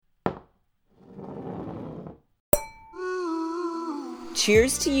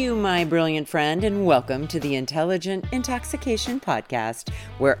Cheers to you, my brilliant friend, and welcome to the Intelligent Intoxication Podcast,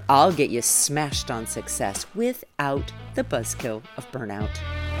 where I'll get you smashed on success without the buzzkill of burnout.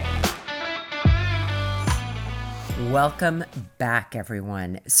 Welcome back,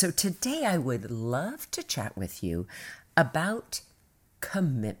 everyone. So today I would love to chat with you about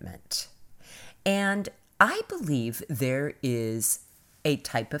commitment. And I believe there is a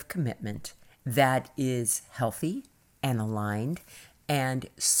type of commitment that is healthy and aligned and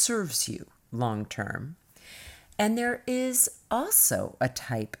serves you long term. And there is also a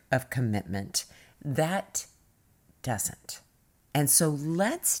type of commitment that doesn't. And so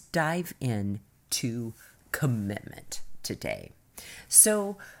let's dive into commitment today.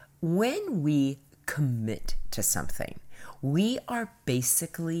 So when we commit to something, we are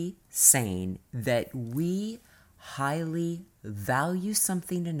basically saying that we highly value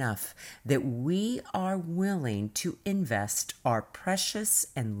something enough that we are willing to invest our precious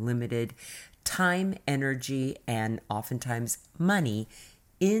and limited time, energy, and oftentimes money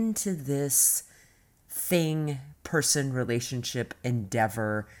into this thing, person, relationship,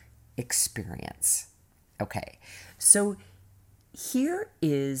 endeavor, experience. Okay, so here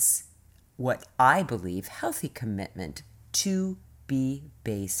is what I believe healthy commitment to be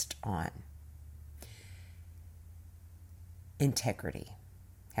based on. Integrity.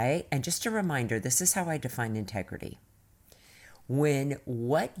 Okay? And just a reminder, this is how I define integrity. When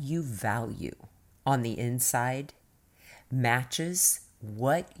what you value on the inside matches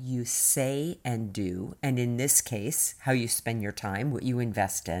what you say and do, and in this case, how you spend your time, what you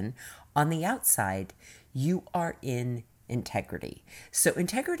invest in, on the outside, you are in integrity. So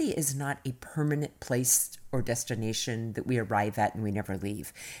integrity is not a permanent place or destination that we arrive at and we never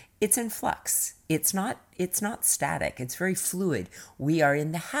leave. It's in flux. It's not static. It's very fluid. We are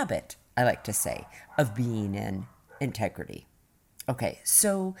in the habit, I like to say, of being in integrity. Okay,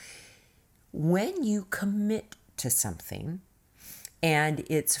 so when you commit to something and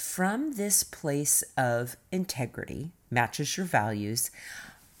it's from this place of integrity, matches your values,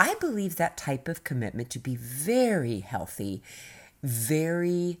 I believe that type of commitment to be very healthy,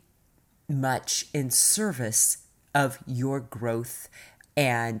 very much in service of your growth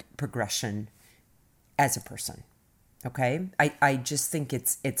and progression as a person. Okay? I just think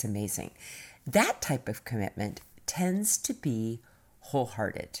it's amazing. That type of commitment tends to be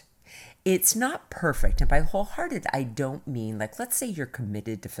wholehearted. It's not perfect. And by wholehearted, I don't mean like, let's say you're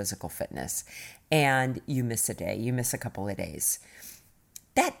committed to physical fitness and you miss a day, you miss a couple of days.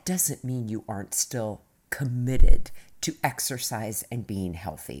 That doesn't mean you aren't still committed to exercise and being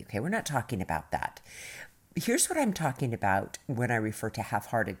healthy. Okay, we're not talking about that. Here's what I'm talking about when I refer to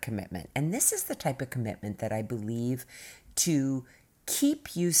half-hearted commitment. And this is the type of commitment that I believe to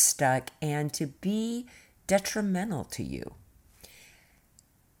keep you stuck and to be detrimental to you.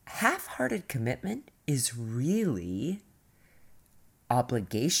 Half-hearted commitment is really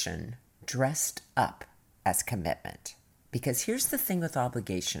obligation dressed up as commitment. Because here's the thing with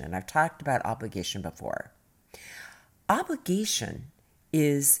obligation, and I've talked about obligation before. Obligation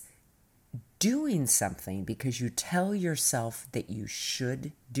is doing something because you tell yourself that you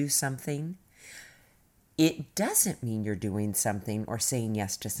should do something. It doesn't mean you're doing something or saying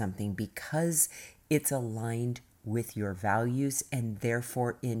yes to something because it's aligned with your values and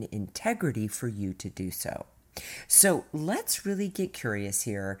therefore in integrity for you to do so. So let's really get curious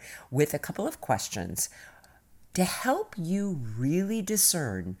here with a couple of questions to help you really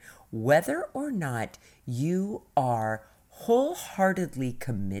discern whether or not you are wholeheartedly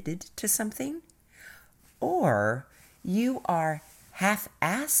committed to something or you are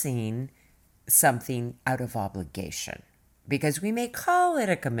half-assing something out of obligation. Because we may call it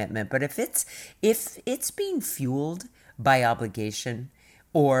a commitment, but if it's being fueled by obligation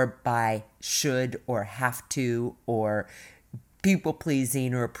or by should or have to or people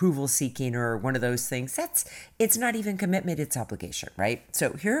pleasing or approval seeking or one of those things, it's not even commitment, it's obligation, right?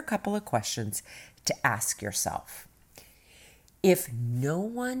 So here are a couple of questions to ask yourself. If no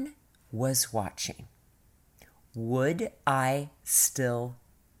one was watching, would I still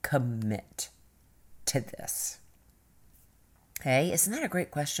commit to this? Okay, isn't that a great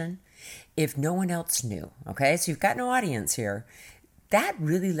question? If no one else knew, okay, so you've got no audience here, that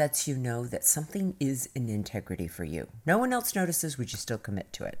really lets you know that something is in integrity for you. No one else notices, would you still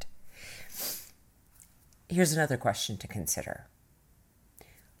commit to it? Here's another question to consider.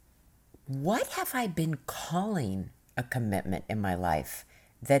 What have I been calling a commitment in my life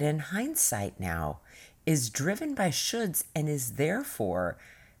that in hindsight now is driven by shoulds and is therefore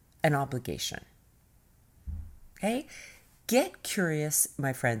an obligation? Okay? Get curious,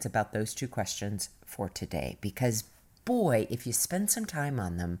 my friends, about those two questions for today, because boy, if you spend some time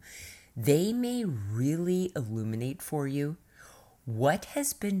on them, they may really illuminate for you what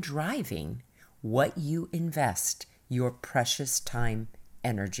has been driving what you invest your precious time,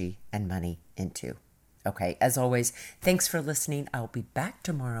 energy, and money into. Okay, as always, thanks for listening. I'll be back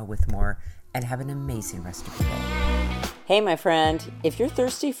tomorrow with more, and have an amazing rest of your day. Hey, my friend, if you're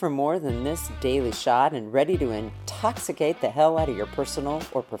thirsty for more than this daily shot and ready to intoxicate the hell out of your personal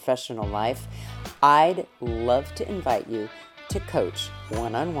or professional life, I'd love to invite you to coach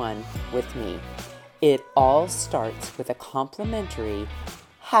one-on-one with me. It all starts with a complimentary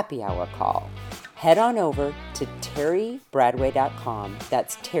happy hour call. Head on over to terrybradway.com.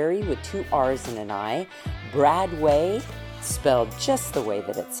 That's Terry with 2 R's and an I. Bradway, spelled just the way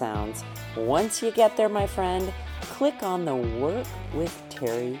that it sounds. Once you get there, my friend, click on the Work with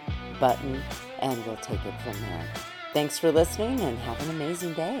Terry button and we'll take it from there. Thanks for listening and have an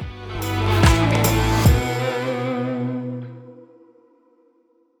amazing day.